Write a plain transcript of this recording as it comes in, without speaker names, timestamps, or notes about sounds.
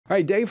All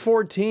right, day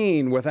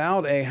 14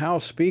 without a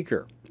House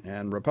Speaker.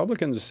 And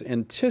Republicans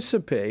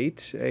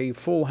anticipate a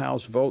full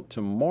House vote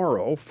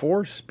tomorrow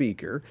for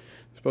Speaker.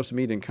 Supposed to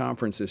meet in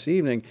conference this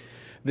evening.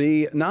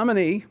 The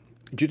nominee,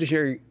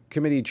 Judiciary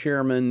Committee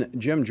Chairman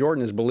Jim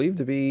Jordan, is believed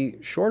to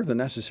be short of the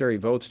necessary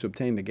votes to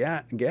obtain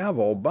the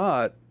gavel,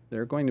 but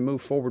they're going to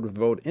move forward with the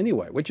vote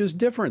anyway, which is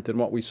different than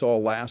what we saw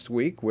last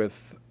week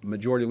with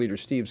Majority Leader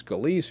Steve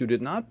Scalise, who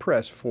did not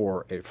press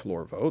for a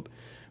floor vote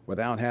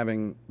without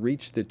having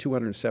reached the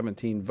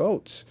 217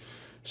 votes.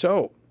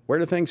 So, where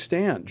do things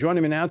stand?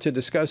 Joining me now to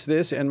discuss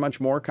this and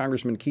much more,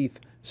 Congressman Keith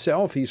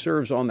Self. He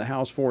serves on the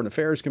House Foreign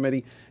Affairs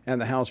Committee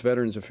and the House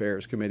Veterans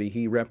Affairs Committee.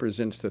 He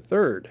represents the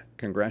 3rd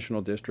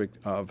Congressional District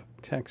of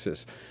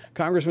Texas.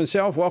 Congressman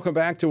Self, welcome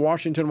back to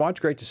Washington Watch.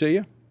 Great to see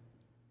you.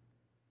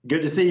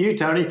 Good to see you,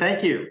 Tony.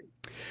 Thank you.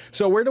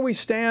 So where do we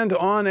stand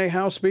on a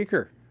House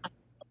Speaker?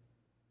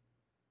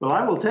 Well,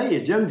 I will tell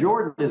you, Jim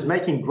Jordan is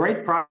making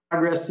great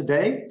progress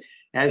today.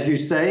 As you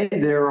say,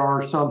 there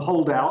are some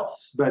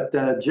holdouts, but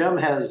Jim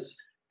has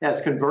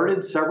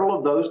converted several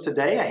of those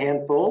today, a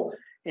handful.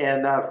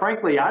 And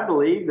frankly, I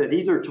believe that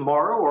either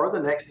tomorrow or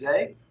the next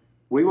day,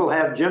 we will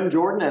have Jim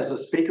Jordan as the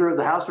Speaker of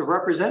the House of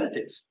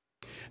Representatives.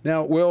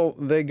 Now, will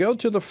they go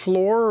to the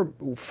floor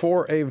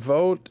for a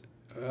vote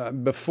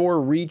before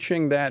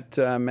reaching that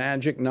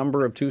magic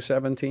number of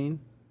 217?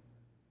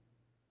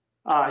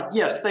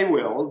 Yes, they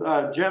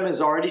will. Jim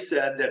has already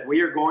said that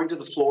we are going to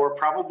the floor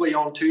probably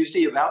on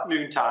Tuesday about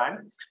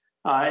noontime.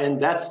 And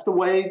that's the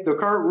way the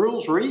current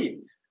rules read.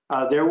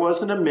 There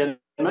was an amendment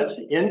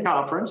in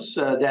conference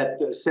that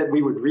said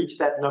we would reach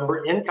that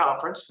number in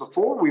conference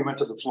before we went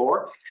to the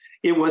floor.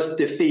 It was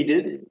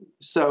defeated.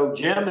 So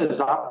Jim is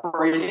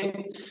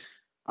operating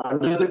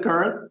under the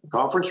current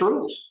conference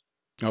rules.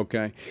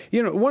 Okay.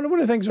 You know, one of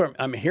the things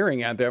I'm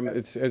hearing out there,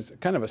 it's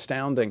kind of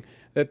astounding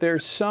that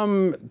there's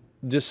some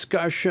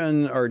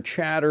discussion or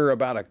chatter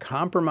about a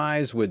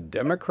compromise with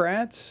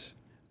Democrats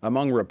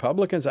among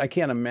Republicans. I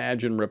can't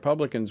imagine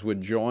Republicans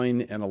would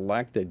join and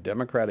elect a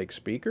Democratic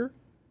speaker.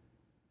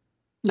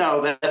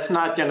 No, that's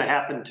not going to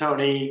happen,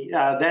 Tony.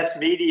 That's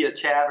media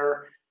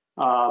chatter.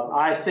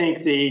 I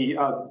think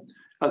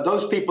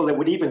those people that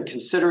would even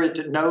consider it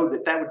to know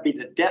that that would be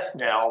the death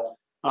knell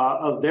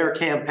of their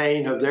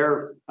campaign, of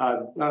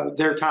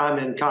their time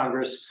in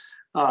Congress.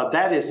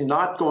 That is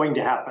not going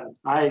to happen.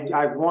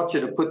 I want you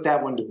to put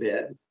that one to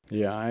bed.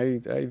 Yeah,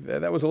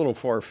 that was a little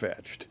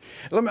far-fetched.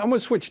 I'm going to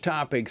switch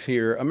topics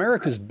here.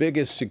 America's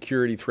biggest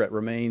security threat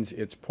remains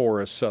its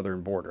porous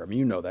southern border. I mean,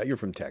 you know that. You're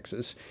from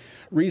Texas.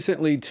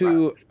 Recently,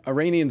 2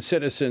 Iranian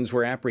citizens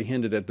were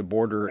apprehended at the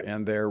border,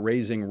 and they're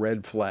raising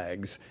red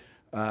flags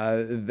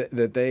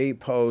that they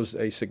posed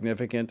a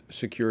significant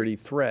security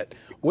threat.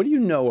 What do you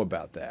know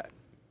about that?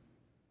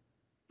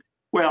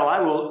 Well,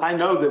 I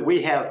know that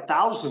we have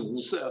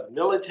thousands of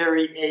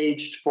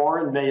military-aged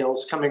foreign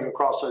males coming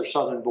across our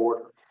southern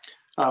border.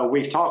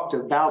 We've talked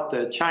about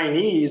the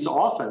Chinese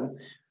often,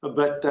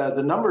 but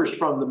the numbers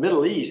from the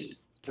Middle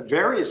East,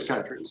 various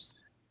countries,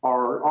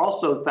 are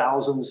also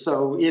thousands.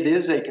 So it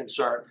is a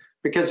concern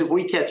because if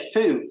we catch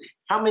 2,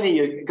 how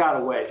many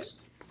gotaways?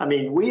 I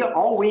mean,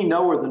 all we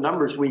know are the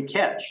numbers we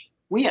catch.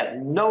 We have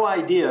no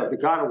idea of the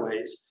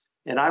gotaways.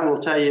 And I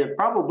will tell you,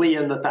 probably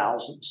in the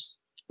thousands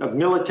of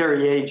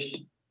military-aged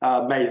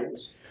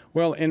males.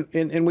 Well,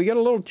 and we get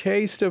a little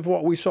taste of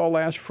what we saw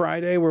last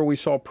Friday, where we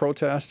saw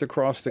protests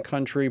across the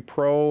country,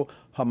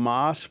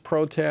 pro-Hamas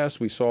protests.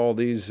 We saw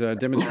these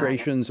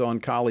demonstrations on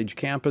college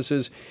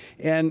campuses.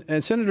 And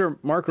Senator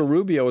Marco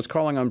Rubio is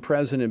calling on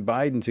President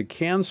Biden to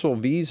cancel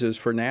visas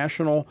for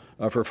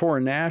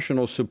foreign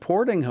nationals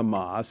supporting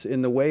Hamas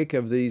in the wake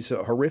of these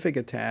horrific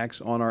attacks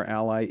on our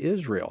ally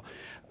Israel.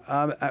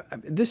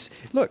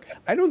 Look,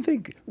 I don't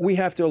think we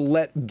have to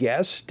let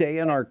guests stay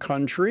in our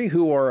country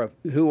who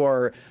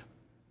are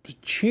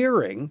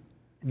cheering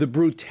the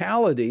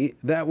brutality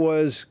that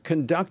was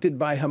conducted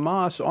by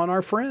Hamas on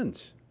our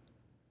friends.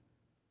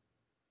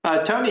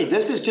 Tony,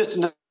 this is just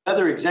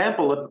another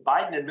example of the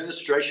Biden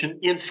administration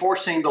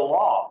enforcing the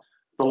law.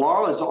 The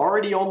law is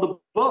already on the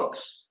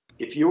books.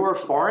 If you're a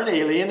foreign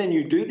alien and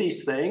you do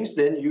these things,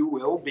 then you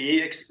will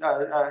be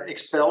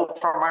expelled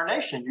from our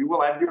nation. You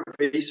will have your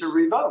visa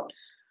revoked.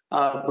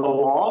 The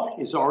law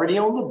is already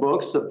on the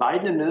books. The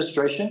Biden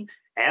administration,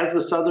 as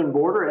the southern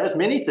border, as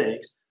many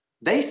things,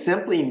 they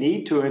simply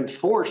need to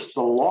enforce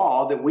the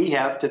law that we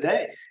have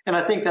today. And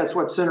I think that's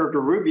what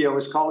Senator Rubio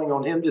is calling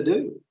on him to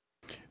do.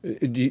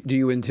 Do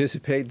you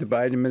anticipate the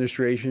Biden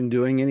administration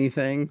doing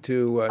anything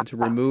to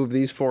remove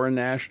these foreign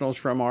nationals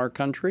from our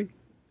country?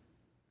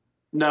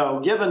 No,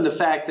 given the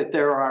fact that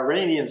there are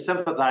Iranian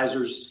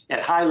sympathizers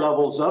at high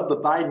levels of the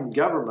Biden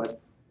government,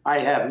 I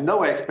have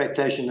no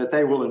expectation that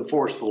they will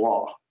enforce the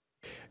law.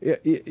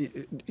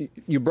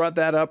 You brought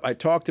that up. I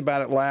talked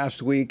about it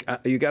last week.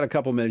 You got a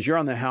couple minutes. You're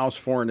on the House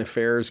Foreign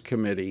Affairs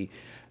Committee.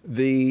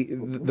 The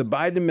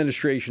Biden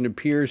administration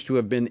appears to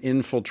have been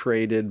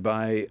infiltrated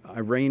by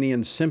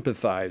Iranian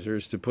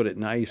sympathizers, to put it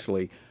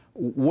nicely.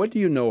 What do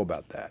you know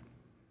about that?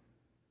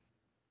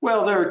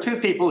 Well, there are 2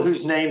 people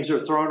whose names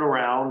are thrown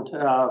around.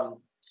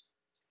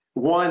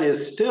 One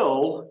is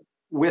still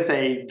with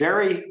a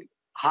very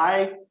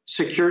high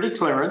security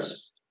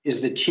clearance,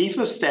 is the Chief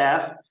of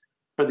Staff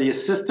for the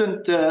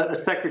Assistant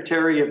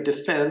Secretary of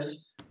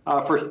Defense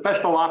for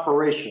Special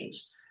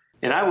Operations.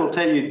 And I will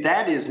tell you,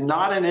 that is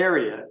not an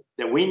area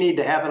that we need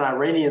to have an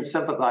Iranian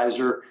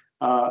sympathizer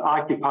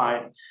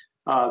occupying.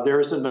 There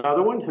is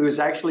another one who is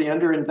actually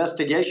under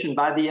investigation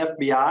by the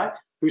FBI,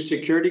 whose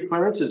security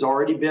clearance has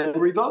already been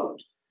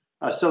revoked.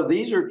 So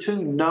these are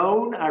two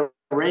known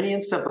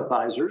Iranian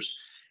sympathizers.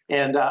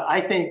 And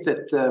I think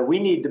that we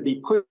need to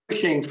be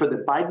pushing for the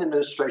Biden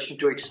administration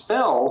to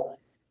expel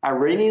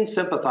Iranian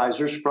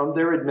sympathizers from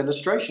their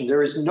administration.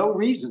 There is no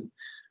reason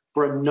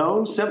for a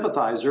known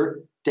sympathizer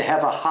to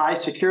have a high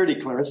security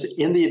clearance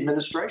in the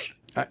administration.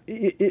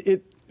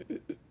 It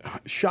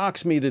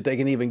shocks me that they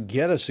can even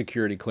get a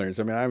security clearance.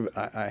 I mean,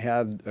 I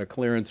had a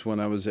clearance when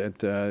I was at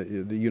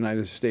the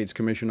United States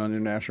Commission on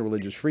International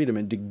Religious Freedom,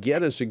 and to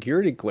get a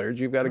security clearance,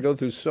 you've got to go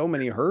through so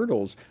many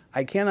hurdles.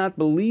 I cannot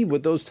believe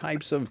with those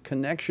types of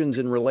connections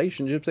and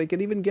relationships they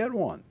could even get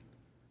one.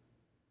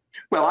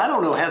 Well, I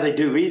don't know how they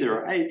do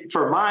either.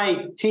 For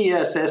my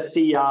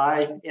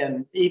TSSCI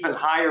and even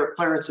higher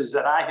clearances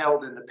that I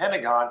held in the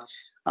Pentagon,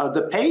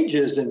 the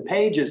pages and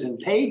pages and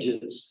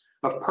pages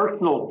of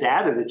personal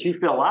data that you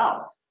fill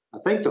out, I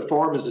think the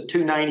form is a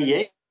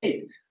 298.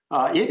 It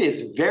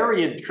is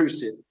very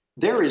intrusive.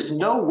 There is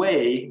no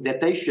way that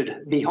they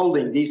should be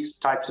holding these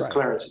types of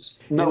clearances.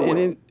 No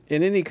way.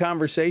 In any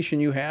conversation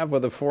you have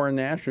with a foreign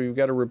national, you've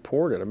got to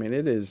report it. I mean,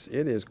 it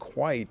is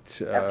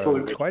quite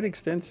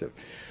extensive.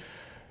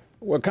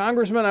 Well,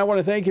 Congressman, I want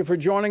to thank you for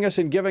joining us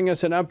and giving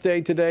us an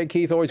update today.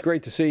 Keith, always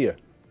great to see you.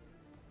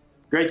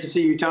 Great to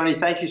see you, Tony.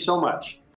 Thank you so much.